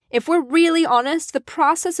If we're really honest, the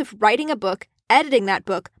process of writing a book, editing that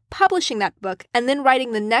book, publishing that book, and then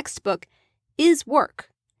writing the next book is work.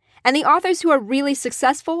 And the authors who are really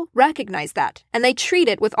successful recognize that, and they treat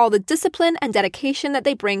it with all the discipline and dedication that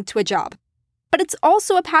they bring to a job. But it's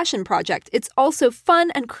also a passion project. It's also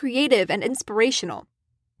fun and creative and inspirational.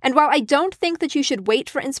 And while I don't think that you should wait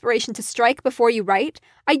for inspiration to strike before you write,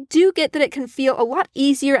 I do get that it can feel a lot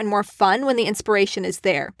easier and more fun when the inspiration is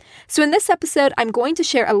there. So in this episode, I'm going to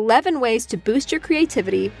share 11 ways to boost your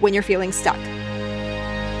creativity when you're feeling stuck.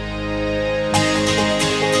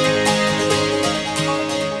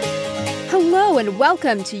 Hello and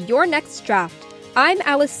welcome to Your Next Draft. I'm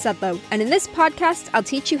Alice Sudlow, and in this podcast, I'll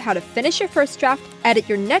teach you how to finish your first draft, edit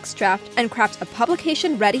your next draft, and craft a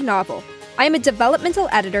publication-ready novel. I am a developmental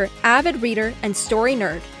editor, avid reader, and story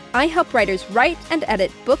nerd. I help writers write and edit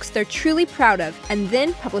books they're truly proud of, and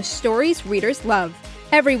then publish stories readers love.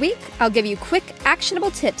 Every week, I'll give you quick,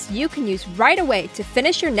 actionable tips you can use right away to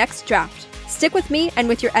finish your next draft. Stick with me and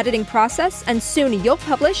with your editing process, and soon you'll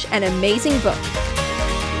publish an amazing book.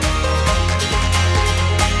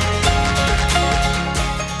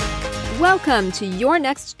 Welcome to Your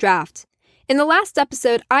Next Draft. In the last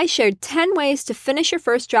episode, I shared 10 ways to finish your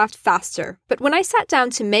first draft faster, but when I sat down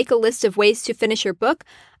to make a list of ways to finish your book,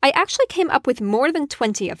 I actually came up with more than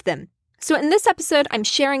 20 of them. So in this episode, I'm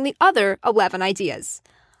sharing the other 11 ideas.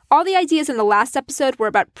 All the ideas in the last episode were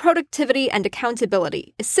about productivity and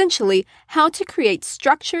accountability, essentially how to create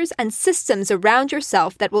structures and systems around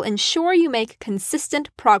yourself that will ensure you make consistent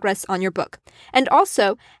progress on your book, and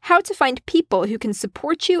also how to find people who can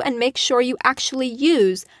support you and make sure you actually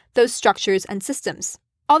use those structures and systems.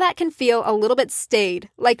 All that can feel a little bit staid,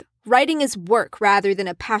 like writing is work rather than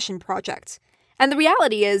a passion project. And the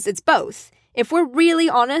reality is, it's both. If we're really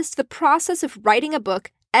honest, the process of writing a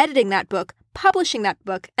book, editing that book, publishing that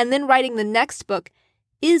book, and then writing the next book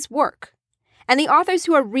is work. And the authors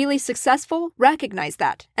who are really successful recognize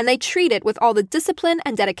that, and they treat it with all the discipline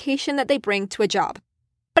and dedication that they bring to a job.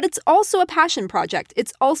 But it's also a passion project.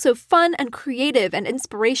 It's also fun and creative and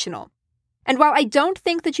inspirational. And while I don't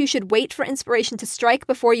think that you should wait for inspiration to strike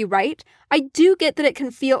before you write, I do get that it can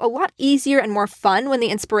feel a lot easier and more fun when the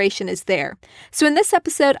inspiration is there. So in this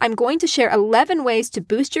episode, I'm going to share 11 ways to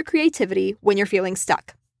boost your creativity when you're feeling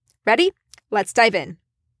stuck. Ready? Let's dive in.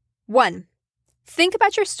 1. Think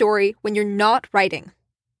about your story when you're not writing.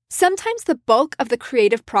 Sometimes the bulk of the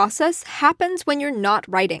creative process happens when you're not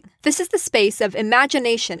writing. This is the space of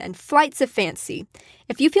imagination and flights of fancy.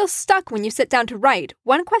 If you feel stuck when you sit down to write,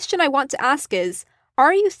 one question I want to ask is,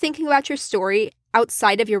 are you thinking about your story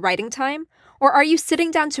outside of your writing time? Or are you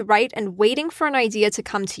sitting down to write and waiting for an idea to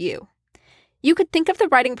come to you? You could think of the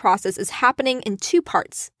writing process as happening in two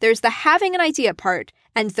parts. There's the having an idea part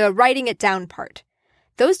and the writing it down part.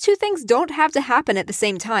 Those two things don't have to happen at the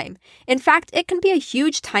same time. In fact, it can be a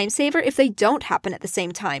huge time saver if they don't happen at the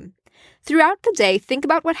same time. Throughout the day, think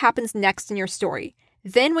about what happens next in your story.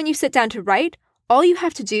 Then when you sit down to write, all you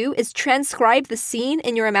have to do is transcribe the scene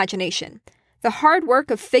in your imagination. The hard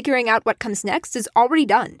work of figuring out what comes next is already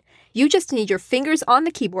done. You just need your fingers on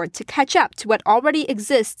the keyboard to catch up to what already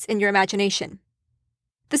exists in your imagination.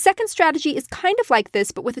 The second strategy is kind of like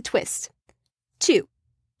this, but with a twist. 2.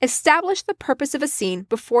 Establish the purpose of a scene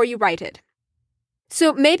before you write it.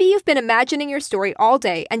 So maybe you've been imagining your story all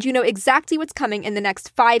day and you know exactly what's coming in the next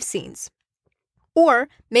 5 scenes. Or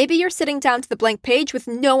maybe you're sitting down to the blank page with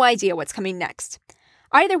no idea what's coming next.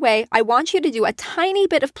 Either way, I want you to do a tiny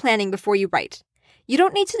bit of planning before you write. You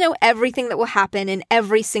don't need to know everything that will happen in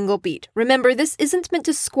every single beat. Remember, this isn't meant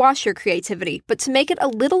to squash your creativity, but to make it a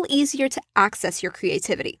little easier to access your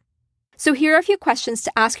creativity. So here are a few questions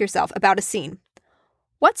to ask yourself about a scene.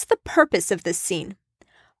 What's the purpose of this scene?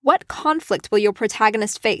 What conflict will your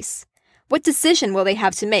protagonist face? What decision will they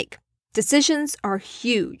have to make? Decisions are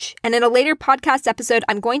huge, and in a later podcast episode,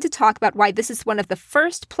 I'm going to talk about why this is one of the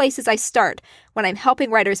first places I start when I'm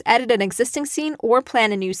helping writers edit an existing scene or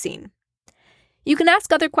plan a new scene. You can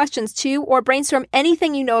ask other questions too, or brainstorm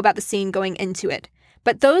anything you know about the scene going into it,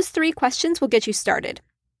 but those 3 questions will get you started.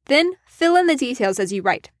 Then, fill in the details as you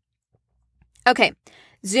write. Okay,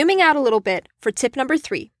 zooming out a little bit for tip number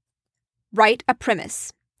 3. Write a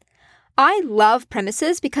premise. I love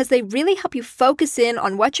premises because they really help you focus in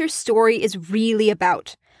on what your story is really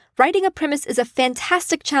about. Writing a premise is a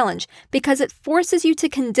fantastic challenge because it forces you to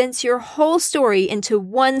condense your whole story into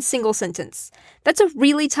one single sentence. That's a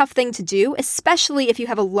really tough thing to do, especially if you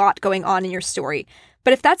have a lot going on in your story.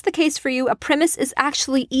 But if that's the case for you, a premise is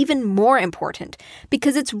actually even more important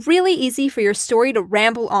because it's really easy for your story to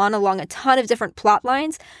ramble on along a ton of different plot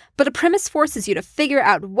lines, but a premise forces you to figure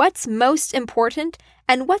out what's most important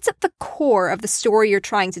and what's at the core of the story you're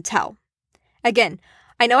trying to tell. Again,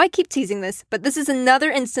 I know I keep teasing this, but this is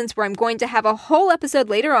another instance where I'm going to have a whole episode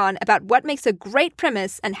later on about what makes a great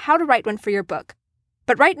premise and how to write one for your book.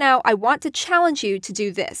 But right now, I want to challenge you to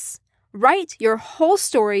do this. Write your whole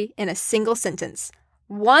story in a single sentence.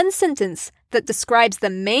 One sentence that describes the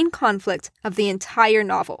main conflict of the entire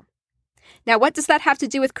novel. Now, what does that have to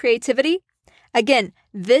do with creativity? Again,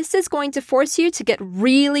 this is going to force you to get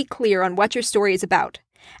really clear on what your story is about.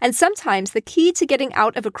 And sometimes the key to getting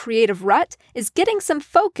out of a creative rut is getting some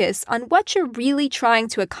focus on what you're really trying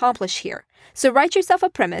to accomplish here. So write yourself a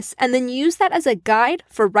premise and then use that as a guide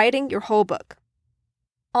for writing your whole book.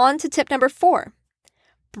 On to tip number 4.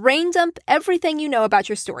 Brain dump everything you know about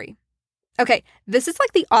your story. Okay, this is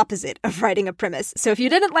like the opposite of writing a premise, so if you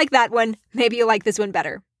didn't like that one, maybe you'll like this one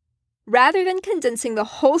better. Rather than condensing the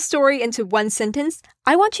whole story into one sentence,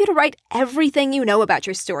 I want you to write everything you know about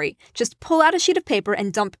your story. Just pull out a sheet of paper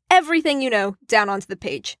and dump everything you know down onto the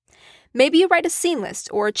page. Maybe you write a scene list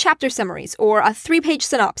or chapter summaries or a 3-page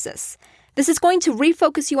synopsis. This is going to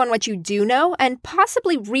refocus you on what you do know and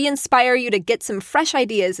possibly re-inspire you to get some fresh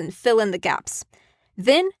ideas and fill in the gaps.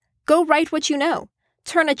 Then, go write what you know.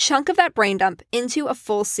 Turn a chunk of that brain dump into a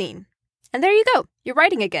full scene. And there you go, you're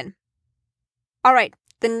writing again. All right.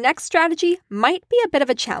 The next strategy might be a bit of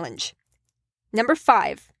a challenge. Number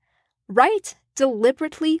 5, write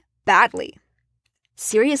deliberately badly.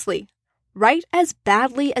 Seriously, write as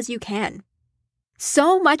badly as you can.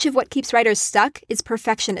 So much of what keeps writers stuck is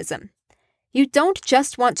perfectionism. You don't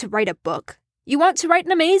just want to write a book. You want to write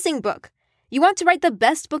an amazing book. You want to write the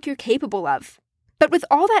best book you're capable of. But with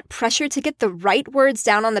all that pressure to get the right words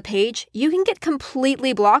down on the page, you can get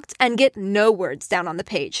completely blocked and get no words down on the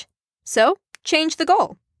page. So, change the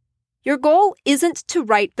goal. Your goal isn't to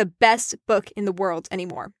write the best book in the world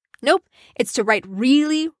anymore. Nope, it's to write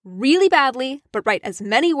really, really badly, but write as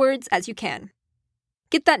many words as you can.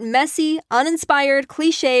 Get that messy, uninspired,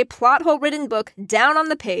 cliché, plot hole-ridden book down on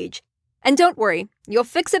the page. And don't worry, you'll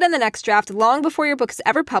fix it in the next draft long before your book is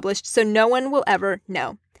ever published, so no one will ever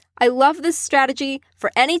know. I love this strategy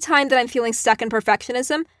for any time that I'm feeling stuck in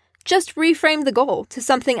perfectionism. Just reframe the goal to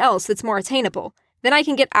something else that's more attainable. Then I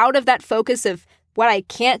can get out of that focus of what I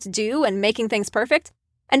can't do and making things perfect,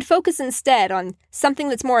 and focus instead on something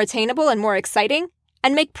that's more attainable and more exciting,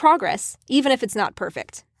 and make progress, even if it's not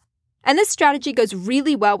perfect. And this strategy goes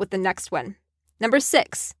really well with the next one. Number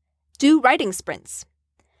 6, do writing sprints.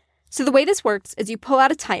 So the way this works is you pull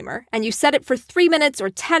out a timer, and you set it for 3 minutes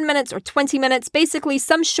or 10 minutes or 20 minutes, basically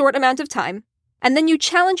some short amount of time, and then you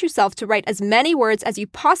challenge yourself to write as many words as you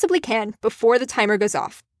possibly can before the timer goes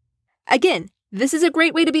off. Again, this is a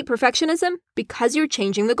great way to beat perfectionism because you're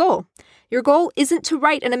changing the goal. Your goal isn't to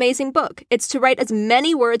write an amazing book. It's to write as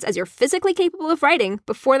many words as you're physically capable of writing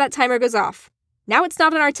before that timer goes off. Now it's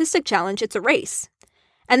not an artistic challenge, it's a race.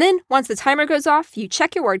 And then, once the timer goes off, you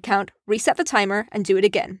check your word count, reset the timer, and do it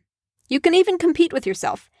again. You can even compete with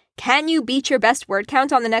yourself. Can you beat your best word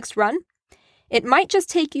count on the next run? It might just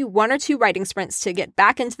take you 1 or 2 writing sprints to get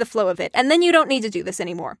back into the flow of it, and then you don't need to do this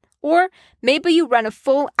anymore. Or maybe you run a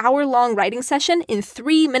full hour-long writing session in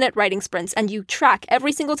 3-minute writing sprints, and you track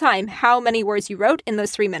every single time how many words you wrote in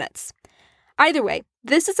those 3 minutes. Either way,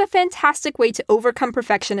 this is a fantastic way to overcome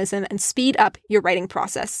perfectionism and speed up your writing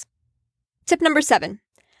process. Tip number 7,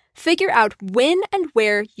 figure out when and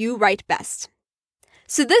where you write best.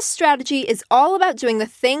 So this strategy is all about doing the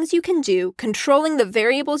things you can do, controlling the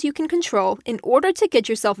variables you can control in order to get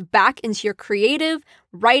yourself back into your creative,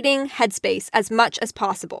 writing headspace as much as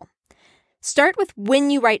possible. Start with when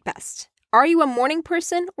you write best. Are you a morning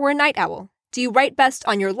person or a night owl? Do you write best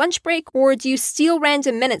on your lunch break, or do you steal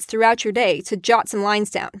random minutes throughout your day to jot some lines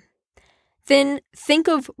down? Then think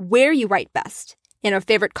of where you write best. In a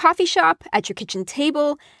favorite coffee shop, at your kitchen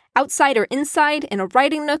table, outside or inside, in a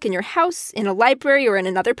writing nook in your house, in a library, or in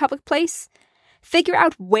another public place. Figure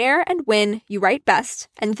out where and when you write best,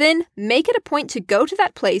 and then make it a point to go to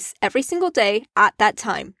that place every single day at that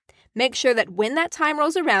time. Make sure that when that time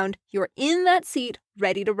rolls around, you're in that seat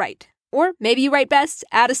ready to write. Or maybe you write best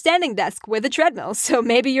at a standing desk with a treadmill, so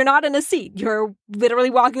maybe you're not in a seat. You're literally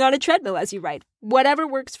walking on a treadmill as you write. Whatever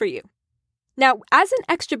works for you. Now, as an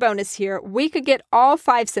extra bonus here, we could get all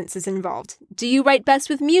 5 senses involved. Do you write best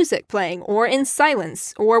with music playing, or in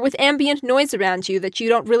silence, or with ambient noise around you that you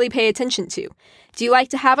don't really pay attention to? Do you like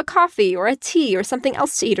to have a coffee, or a tea, or something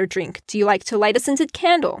else to eat or drink? Do you like to light a scented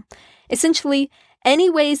candle? Essentially, any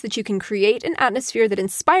ways that you can create an atmosphere that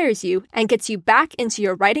inspires you and gets you back into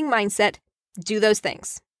your writing mindset, do those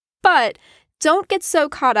things. But don't get so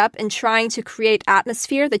caught up in trying to create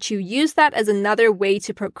atmosphere that you use that as another way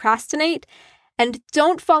to procrastinate And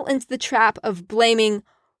don't fall into the trap of blaming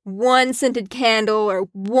one scented candle or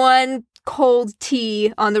one cold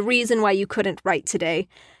tea on the reason why you couldn't write today.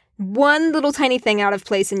 One little tiny thing out of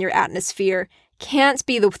place in your atmosphere can't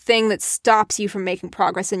be the thing that stops you from making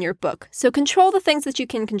progress in your book. So control the things that you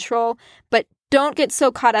can control, but don't get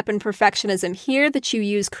so caught up in perfectionism here that you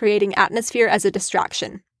use creating atmosphere as a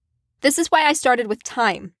distraction. This is why I started with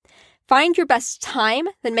time. Find your best time,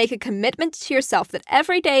 then make a commitment to yourself that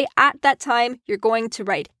every day at that time you're going to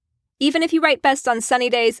write. Even if you write best on sunny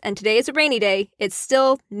days and today is a rainy day, it's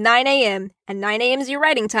still 9 a.m. and 9 a.m. is your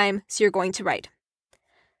writing time, so you're going to write.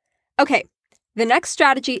 Okay, the next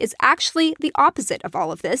strategy is actually the opposite of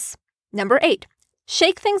all of this. Number 8,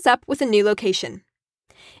 shake things up with a new location.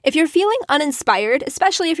 If you're feeling uninspired,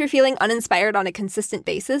 especially if you're feeling uninspired on a consistent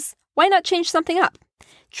basis, why not change something up?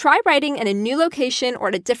 Try writing in a new location or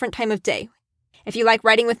at a different time of day. If you like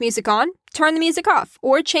writing with music on, turn the music off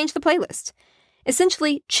or change the playlist.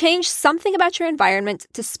 Essentially, change something about your environment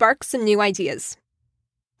to spark some new ideas.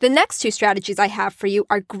 The next 2 strategies I have for you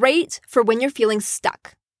are great for when you're feeling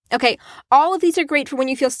stuck. Okay, all of these are great for when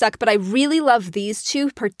you feel stuck, but I really love these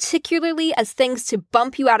 2 particularly as things to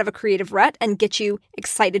bump you out of a creative rut and get you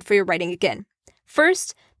excited for your writing again.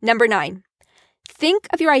 First, number 9. Think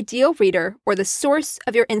of your ideal reader or the source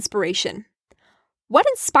of your inspiration. What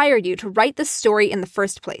inspired you to write this story in the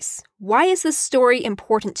first place? Why is this story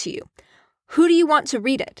important to you? Who do you want to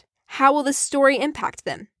read it? How will this story impact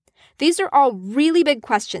them? These are all really big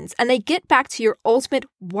questions, and they get back to your ultimate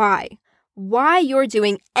why. Why you're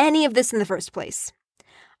doing any of this in the first place.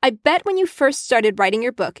 I bet when you first started writing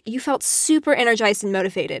your book, you felt super energized and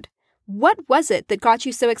motivated. What was it that got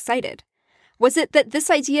you so excited? Was it that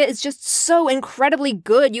this idea is just so incredibly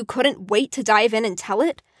good you couldn't wait to dive in and tell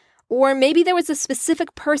it? Or maybe there was a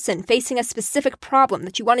specific person facing a specific problem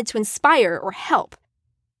that you wanted to inspire or help.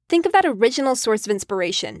 Think of that original source of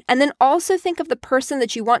inspiration, and then also think of the person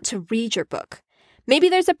that you want to read your book. Maybe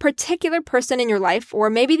there's a particular person in your life,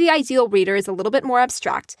 or maybe the ideal reader is a little bit more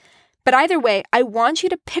abstract. But either way, I want you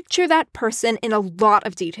to picture that person in a lot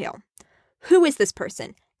of detail. Who is this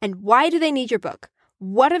person, and why do they need your book?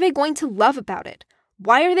 What are they going to love about it?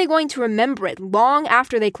 Why are they going to remember it long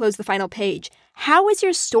after they close the final page? How is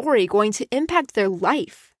your story going to impact their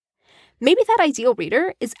life? Maybe that ideal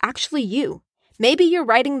reader is actually you. Maybe you're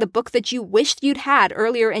writing the book that you wished you'd had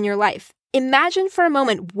earlier in your life. Imagine for a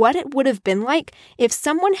moment what it would have been like if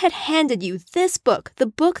someone had handed you this book, the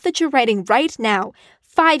book that you're writing right now,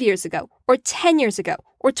 5 years ago, or 10 years ago,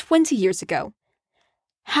 or 20 years ago.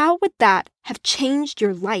 How would that have changed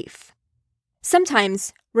your life?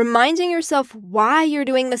 Sometimes, reminding yourself why you're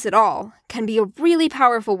doing this at all can be a really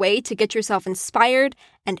powerful way to get yourself inspired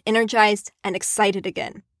and energized and excited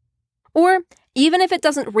again. Or, even if it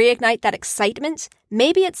doesn't reignite that excitement,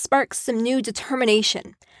 maybe it sparks some new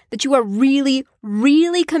determination, that you are really,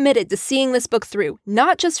 really committed to seeing this book through,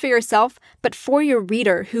 not just for yourself, but for your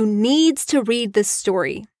reader who needs to read this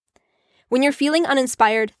story. When you're feeling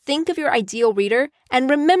uninspired, think of your ideal reader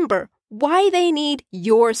and remember why they need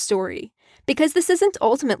your story. Because this isn't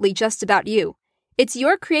ultimately just about you. It's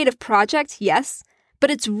your creative project, yes, but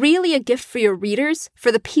it's really a gift for your readers,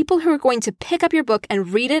 for the people who are going to pick up your book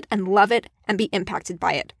and read it and love it and be impacted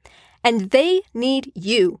by it. And they need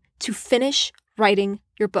you to finish writing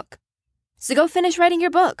your book. So go finish writing your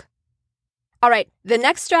book. All right, the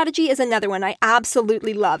next strategy is another one I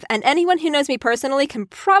absolutely love, and anyone who knows me personally can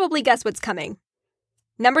probably guess what's coming.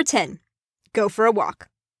 Number 10, go for a walk.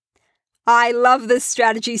 I love this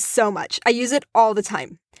strategy so much. I use it all the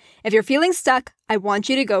time. If you're feeling stuck, I want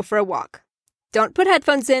you to go for a walk. Don't put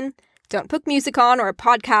headphones in, don't put music on or a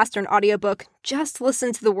podcast or an audiobook, just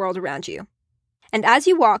listen to the world around you. And as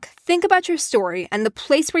you walk, think about your story and the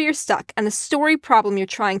place where you're stuck and the story problem you're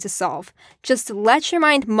trying to solve. Just let your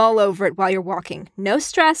mind mull over it while you're walking. No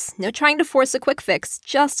stress, no trying to force a quick fix,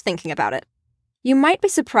 just thinking about it. You might be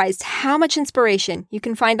surprised how much inspiration you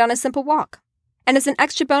can find on a simple walk. And as an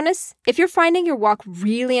extra bonus, if you're finding your walk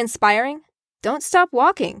really inspiring, don't stop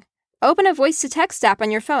walking. Open a voice-to-text app on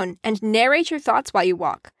your phone and narrate your thoughts while you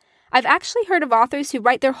walk. I've actually heard of authors who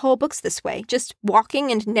write their whole books this way, just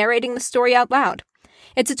walking and narrating the story out loud.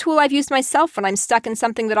 It's a tool I've used myself when I'm stuck in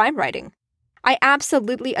something that I'm writing. I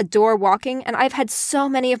absolutely adore walking, and I've had so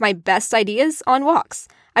many of my best ideas on walks.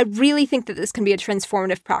 I really think that this can be a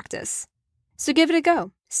transformative practice. So give it a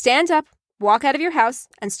go. Stand up, walk out of your house,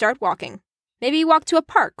 and start walking. Maybe walk to a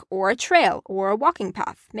park or a trail or a walking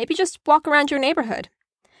path. Maybe just walk around your neighborhood.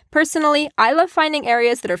 Personally, I love finding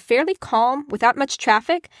areas that are fairly calm without much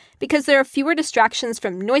traffic because there are fewer distractions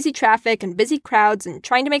from noisy traffic and busy crowds and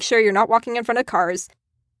trying to make sure you're not walking in front of cars.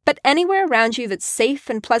 But anywhere around you that's safe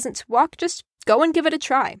and pleasant to walk, just Go and give it a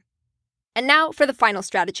try. And now for the final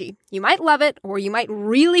strategy. You might love it or you might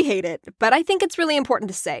really hate it, but I think it's really important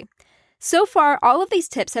to say. So far, all of these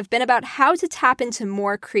tips have been about how to tap into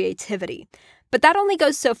more creativity. But that only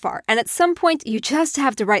goes so far, and at some point, you just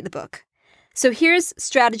have to write the book. So here's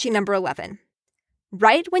strategy number 11.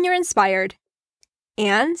 Write when you're inspired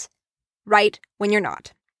and write when you're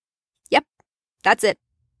not. Yep, that's it.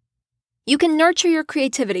 You can nurture your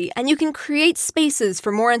creativity and you can create spaces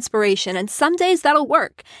for more inspiration, and some days that'll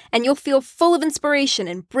work and you'll feel full of inspiration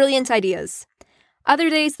and brilliant ideas.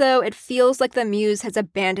 Other days, though, it feels like the muse has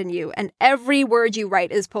abandoned you and every word you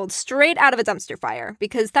write is pulled straight out of a dumpster fire,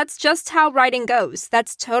 because that's just how writing goes.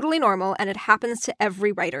 That's totally normal and it happens to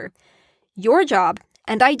every writer. Your job,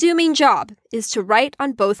 and I do mean job, is to write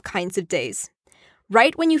on both kinds of days.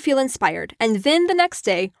 Write when you feel inspired, and then the next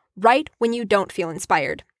day, write when you don't feel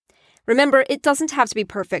inspired. Remember, it doesn't have to be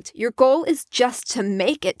perfect. Your goal is just to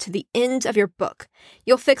make it to the end of your book.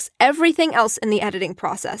 You'll fix everything else in the editing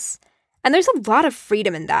process. And there's a lot of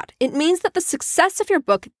freedom in that. It means that the success of your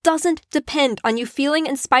book doesn't depend on you feeling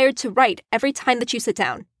inspired to write every time that you sit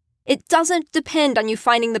down. It doesn't depend on you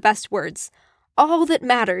finding the best words. All that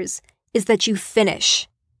matters is that you finish.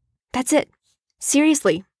 That's it.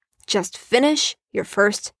 Seriously, just finish your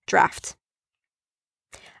first draft.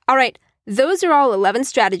 All right. Those are all 11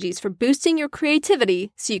 strategies for boosting your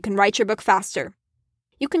creativity so you can write your book faster.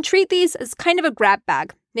 You can treat these as kind of a grab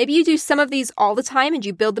bag. Maybe you do some of these all the time and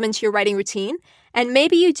you build them into your writing routine, and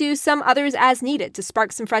maybe you do some others as needed to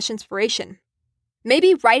spark some fresh inspiration.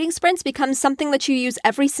 Maybe writing sprints becomes something that you use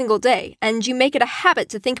every single day, and you make it a habit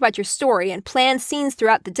to think about your story and plan scenes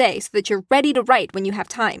throughout the day so that you're ready to write when you have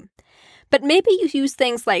time. But maybe you use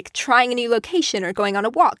things like trying a new location or going on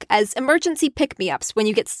a walk as emergency pick-me-ups when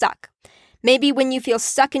you get stuck. Maybe when you feel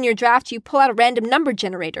stuck in your draft, you pull out a random number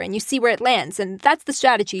generator and you see where it lands, and that's the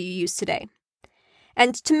strategy you use today.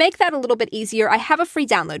 And to make that a little bit easier, I have a free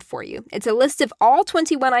download for you. It's a list of all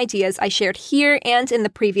 21 ideas I shared here and in the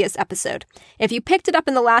previous episode. If you picked it up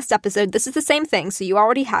in the last episode, this is the same thing, so you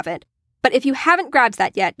already have it. But if you haven't grabbed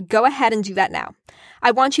that yet, go ahead and do that now. I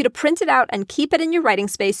want you to print it out and keep it in your writing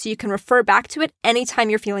space so you can refer back to it anytime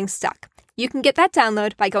you're feeling stuck. You can get that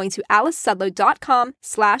download by going to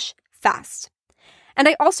alicesudlow.com/fast. And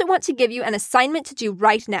I also want to give you an assignment to do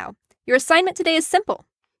right now. Your assignment today is simple.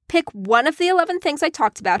 Pick one of the 11 things I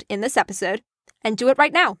talked about in this episode and do it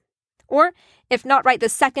right now. Or, if not right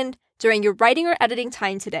this second, during your writing or editing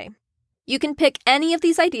time today. You can pick any of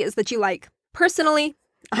these ideas that you like. Personally,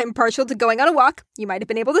 I'm partial to going on a walk. You might have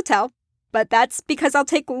been able to tell. But that's because I'll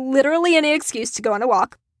take literally any excuse to go on a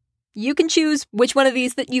walk. You can choose which one of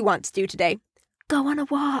these that you want to do today. Go on a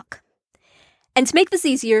walk. And to make this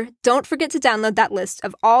easier, don't forget to download that list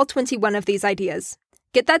of all 21 of these ideas.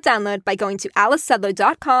 Get that download by going to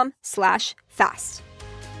alicesudlow.com/fast.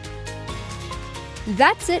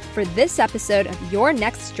 That's it for this episode of Your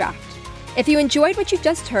Next Draft. If you enjoyed what you've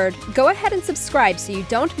just heard, go ahead and subscribe so you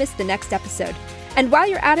don't miss the next episode. And while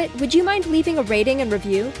you're at it, would you mind leaving a rating and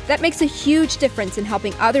review? That makes a huge difference in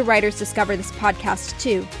helping other writers discover this podcast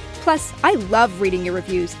too. Plus, I love reading your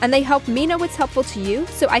reviews, and they help me know what's helpful to you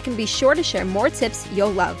so I can be sure to share more tips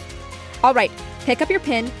you'll love. All right, pick up your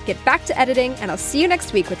pen, get back to editing, and I'll see you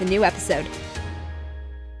next week with a new episode.